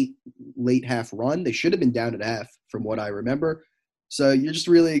like a late half run. They should have been down at half from what I remember. So you're just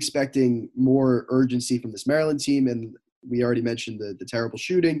really expecting more urgency from this Maryland team. And we already mentioned the terrible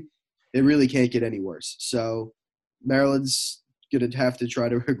shooting. It really can't get any worse. So Maryland's going to have to try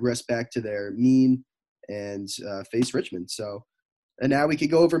to regress back to their mean and face Richmond. So, and now we could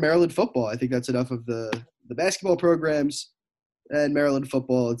go over Maryland football. I think that's enough of the basketball programs. And Maryland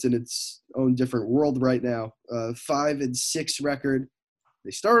football, it's in its own different world right now. 5-6 record.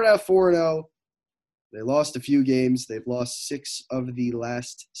 They started out 4-0. They lost a few games. They've lost 6 of the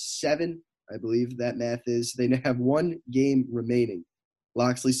last 7, I believe that math is. They now have 1 game remaining.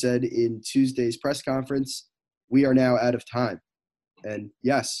 Loxley said in Tuesday's press conference, "We are now out of time." And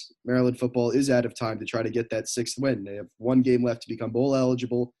yes, Maryland football is out of time to try to get that 6th win. They have 1 game left to become bowl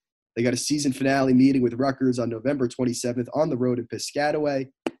eligible. They got a season finale meeting with Rutgers on November 27th on the road in Piscataway.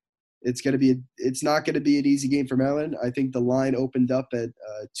 It's not going to be an easy game for Maryland. I think the line opened up at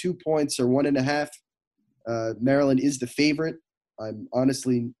 2 points or 1.5. Maryland is the favorite. I'm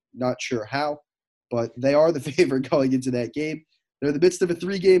honestly not sure how, but they are the favorite going into that game. They're in the midst of a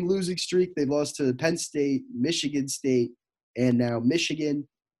 3-game losing streak. They've lost to Penn State, Michigan State, and now Michigan.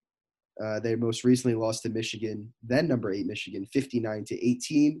 They most recently lost to Michigan, then number 8 Michigan,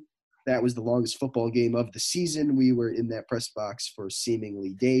 59-18. That was the longest football game of the season. We were in that press box for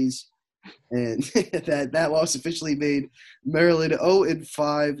seemingly days. And that loss officially made Maryland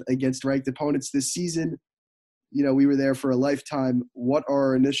 0-5 against ranked opponents this season. You know, we were there for a lifetime. What are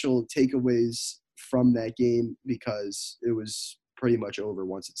our initial takeaways from that game? Because it was pretty much over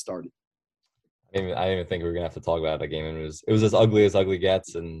once it started. I didn't even think we were gonna have to talk about that game. And it was as ugly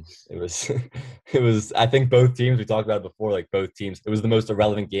gets, and it was. I think both teams, we talked about it before, like both teams, it was the most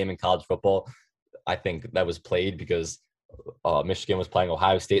irrelevant game in college football. I think that was played because Michigan was playing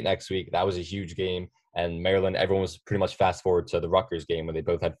Ohio State next week. That was a huge game, and Maryland. Everyone was pretty much fast forward to the Rutgers game where they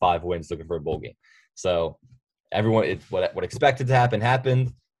both had 5 wins, looking for a bowl game. So everyone, what expected to happen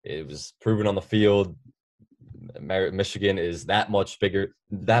happened. It was proven on the field. Michigan is that much bigger,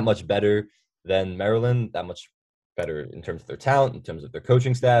 that much better than Maryland, that much better in terms of their talent, in terms of their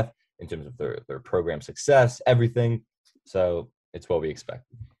coaching staff, in terms of their program success, everything. So it's what we expect.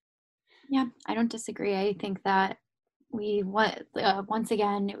 Yeah, I don't disagree. I think that once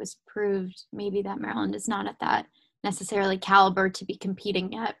again, it was proved maybe that Maryland is not at that necessarily caliber to be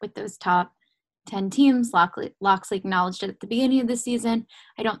competing yet with those top 10 teams. Loxley acknowledged it at the beginning of the season.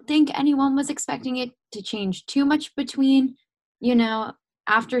 I don't think anyone was expecting it to change too much between,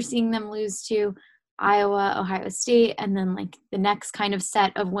 after seeing them lose to Iowa, Ohio State, and then like the next kind of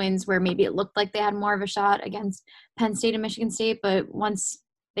set of wins where maybe it looked like they had more of a shot against Penn State and Michigan State. But once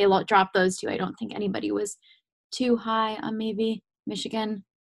they dropped those 2, I don't think anybody was too high on maybe Michigan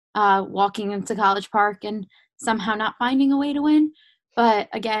walking into College Park and somehow not finding a way to win. But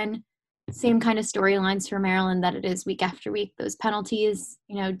again, same kind of storylines for Maryland that it is week after week, those penalties,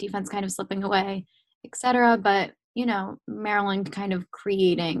 defense kind of slipping away, etc. But, Maryland kind of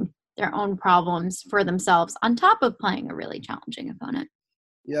creating their own problems for themselves on top of playing a really challenging opponent.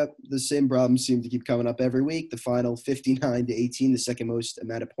 Yep, the same problems seem to keep coming up every week. The final 59-18, the second most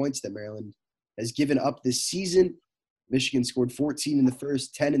amount of points that Maryland has given up this season. Michigan scored 14 in the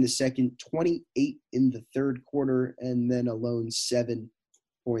first, 10 in the second, 28 in the third quarter, and then a lone 7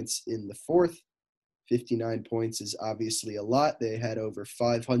 points in the fourth. 59 points is obviously a lot. They had over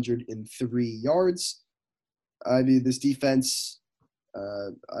 503 yards. I mean, this defense,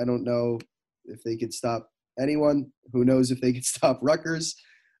 I don't know if they could stop anyone. Who knows if they could stop Rutgers.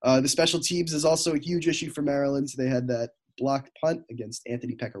 The special teams is also a huge issue for Maryland. They had that blocked punt against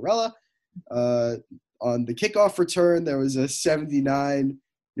Anthony Pecorella. On the kickoff return, there was a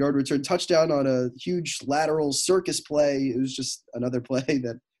 79-yard return touchdown on a huge lateral circus play. It was just another play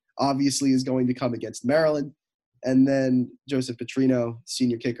that obviously is going to come against Maryland. And then Joseph Petrino,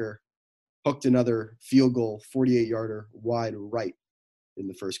 senior kicker, hooked another field goal, 48-yarder wide right in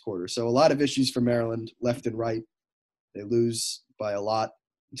the first quarter. So a lot of issues for Maryland left and right. They lose by a lot.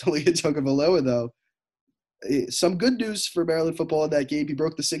 Taulia Tagovailoa, though, some good news for Maryland football in that game. He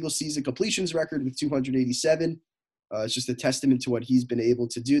broke the single-season completions record with 287. It's just a testament to what he's been able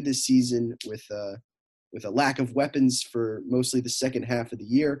to do this season with a lack of weapons for mostly the second half of the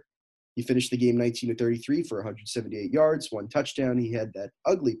year. He finished the game 19-33 for 178 yards, 1 touchdown. He had that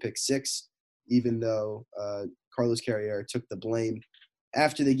ugly pick six, even though Carlos Carriere took the blame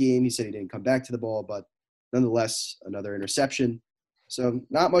after the game. He said he didn't come back to the ball, but nonetheless, another interception. So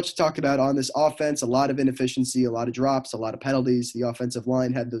not much to talk about on this offense. A lot of inefficiency, a lot of drops, a lot of penalties. The offensive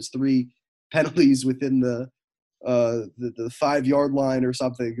line had those 3 penalties within the 5-yard line or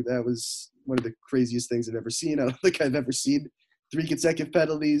something. That was one of the craziest things I've ever seen. I don't think I've ever seen 3 consecutive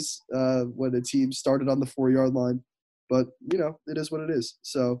penalties when a team started on the 4-yard line. But, it is what it is.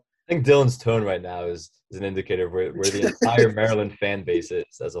 So I think Dylan's tone right now is an indicator of where the entire Maryland fan base is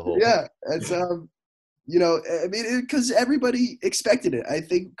as a whole. Yeah, it's because everybody expected it. I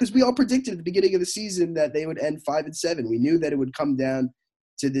think because we all predicted at the beginning of the season that they would end 5-7. We knew that it would come down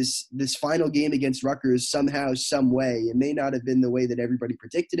to this final game against Rutgers somehow, some way. It may not have been the way that everybody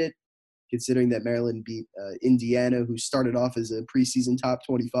predicted it, considering that Maryland beat Indiana, who started off as a preseason top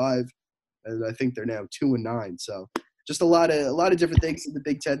 25, and I think they're now 2-9. So just a lot of different things in the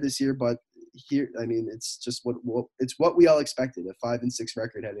Big Ten this year. But here, it's just what we all expected, a 5-6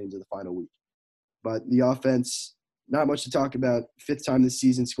 record heading into the final week. But the offense, not much to talk about. 5th time this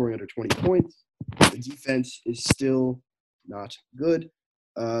season scoring under 20 points. The defense is still not good.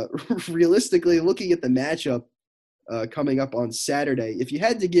 Realistically, looking at the matchup coming up on Saturday, if you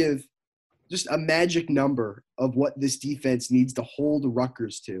had to give just a magic number of what this defense needs to hold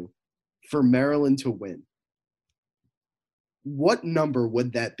Rutgers to for Maryland to win, what number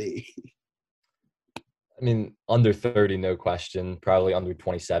would that be? Under 30, no question. Probably under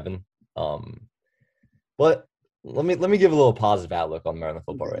 27. But let me give a little positive outlook on Maryland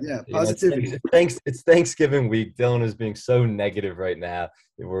football right now. Yeah, positivity. It's Thanksgiving week. Dylan is being so negative right now.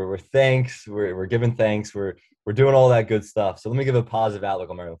 We're giving thanks. We're doing all that good stuff. So let me give a positive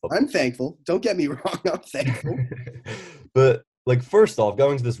outlook on Maryland football. I'm thankful. Don't get me wrong. I'm thankful. But first off,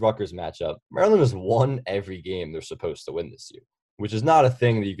 going to this Rutgers matchup, Maryland has won every game they're supposed to win this year, which is not a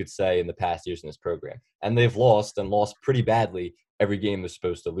thing that you could say in the past years in this program. And they've lost pretty badly every game they're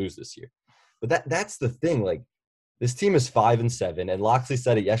supposed to lose this year. But that's the thing. This team is 5-7, and Locksley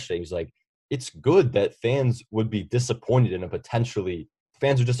said it yesterday. He was like, it's good that fans would be disappointed in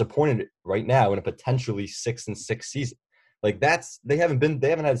fans are disappointed right now in a potentially 6-6 season. They haven't had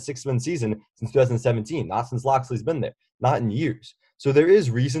a 6-win season since 2017, not since Locksley's been there, not in years. So there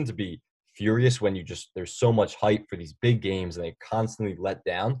is reason to be furious when there's so much hype for these big games and they constantly let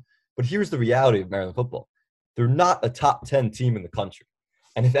down. But here's the reality of Maryland football. They're not a top 10 team in the country.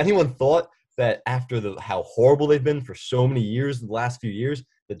 And if anyone thought that after how horrible they've been for so many years, the last few years,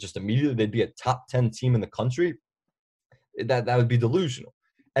 that just immediately they'd be a top 10 team in the country, that would be delusional.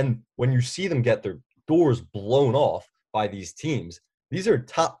 And when you see them get their doors blown off by these teams, these are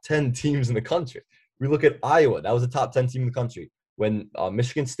top 10 teams in the country. We look at Iowa, that was a top 10 team in the country. When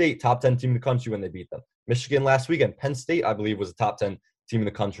Michigan State, top 10 team in the country when they beat them. Michigan last weekend, Penn State, I believe, was a top 10 team in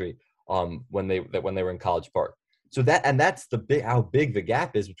the country when they were in College Park. So that's how big the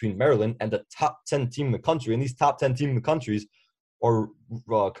gap is between Maryland and the top 10 team in the country. And these top 10 team in the countries are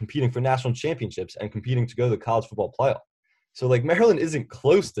competing for national championships and competing to go to the college football playoff. So Maryland isn't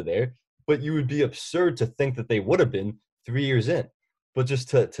close to there, but you would be absurd to think that they would have been 3 years in. But just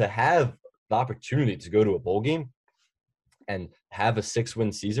to have the opportunity to go to a bowl game and have a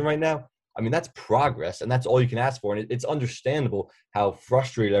 6-win season right now, that's progress, and that's all you can ask for. And it's understandable how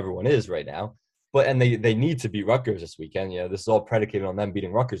frustrated everyone is right now. And they need to beat Rutgers this weekend. This is all predicated on them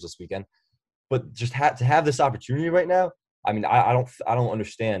beating Rutgers this weekend. But just to have this opportunity right now, I don't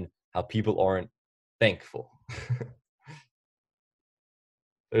understand how people aren't thankful.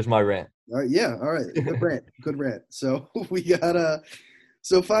 There's my rant. Yeah, all right. Good rant. So we got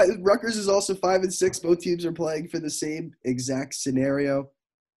Rutgers is also 5-6. Both teams are playing for the same exact scenario.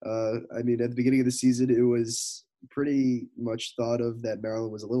 At the beginning of the season, it was pretty much thought of that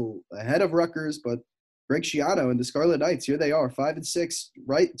Maryland was a little ahead of Rutgers, but Greg Schiano and the Scarlet Knights, here they are, 5-6,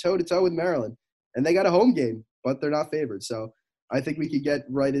 right toe-to-toe with Maryland. And they got a home game, but they're not favored. So I think we could get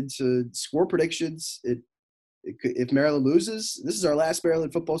right into score predictions. If Maryland loses, this is our last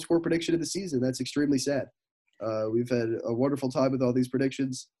Maryland football score prediction of the season. That's extremely sad. We've had a wonderful time with all these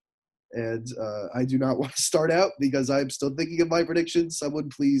predictions. And I do not want to start out because I'm still thinking of my predictions. Someone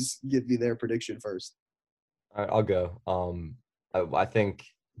please give me their prediction first. All right, I'll go. I think,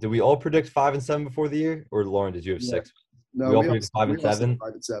 did we all predict 5-7 before the year? Or Lauren, did you have 6? No, we all predicted 5-7.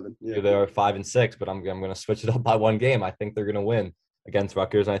 5-7. Yeah. They are 5-6, but I'm going to switch it up by one game. I think they're going to win against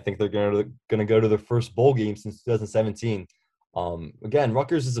Rutgers, and I think they're going to go to their first bowl game since 2017. Again,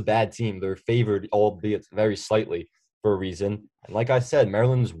 Rutgers is a bad team. They're favored, albeit very slightly, for a reason. And like I said,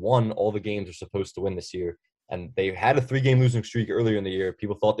 Maryland's won all the games they're supposed to win this year. And they had a 3-game losing streak earlier in the year.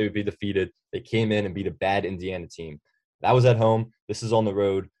 People thought they would be defeated. They came in and beat a bad Indiana team. That was at home. This is on the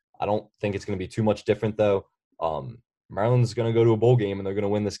road. I don't think it's going to be too much different, though. Maryland's going to go to a bowl game, and they're going to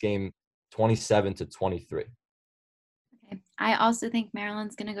win this game 27-23. Okay. I also think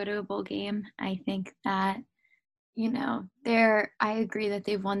Maryland's going to go to a bowl game. I think that, I agree that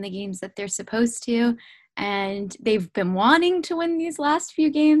they've won the games that they're supposed to, and they've been wanting to win these last few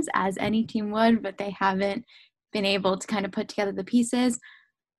games, as any team would, but they haven't been able to kind of put together the pieces.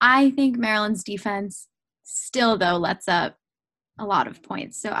 I think Maryland's defense still, though, lets up a lot of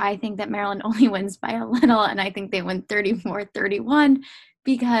points. So I think that Maryland only wins by a little, and I think they win 34-31,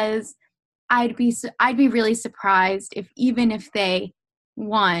 because I'd be really surprised if, even if they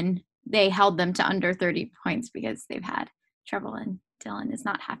won, they held them to under 30 points, because they've had trouble, and Dylan is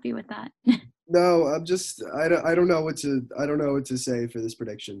not happy with that. No, I don't know what to say for this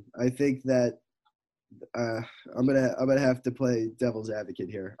prediction. I think that I'm gonna have to play devil's advocate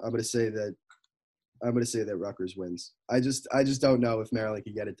here. I'm gonna say that Rutgers wins. I just don't know if Maryland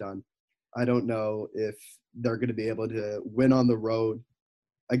can get it done. I don't know if they're going to be able to win on the road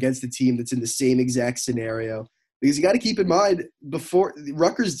against a team that's in the same exact scenario. Because you got to keep in mind, before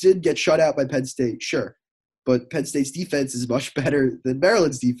Rutgers did get shut out by Penn State, sure, but Penn State's defense is much better than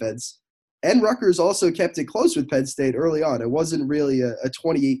Maryland's defense. And Rutgers also kept it close with Penn State early on. It wasn't really a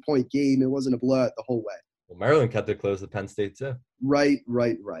 28-point game. It wasn't a blowout the whole way. Well, Maryland kept it close with Penn State too. Right.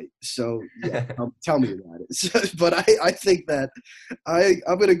 So, yeah, tell me about it. But I think that I'm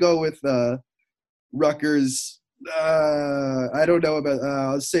going to go with Rutgers. I don't know about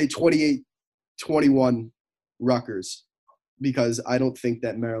I'll say 28-21 Rutgers, because I don't think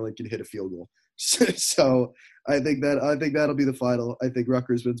that Maryland can hit a field goal. So I think that'll be the final. I think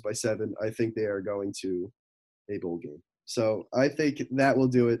Rutgers wins by 7. I think they are going to a bowl game. So I think that will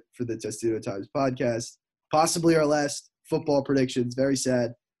do it for the Testudo Times podcast. Possibly our last football predictions. Very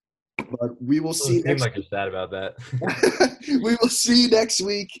sad, but we will see. Seems like you're sad about that. We will see next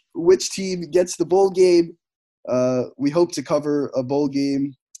week which team gets the bowl game. We hope to cover a bowl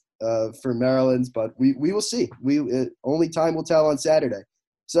game for Maryland's, but we will see. Only time will tell on Saturday.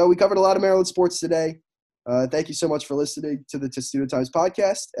 So we covered a lot of Maryland sports today. Thank you so much for listening to the Testudo Times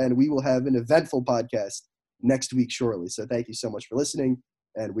podcast, and we will have an eventful podcast next week shortly. So thank you so much for listening,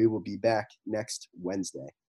 and we will be back next Wednesday.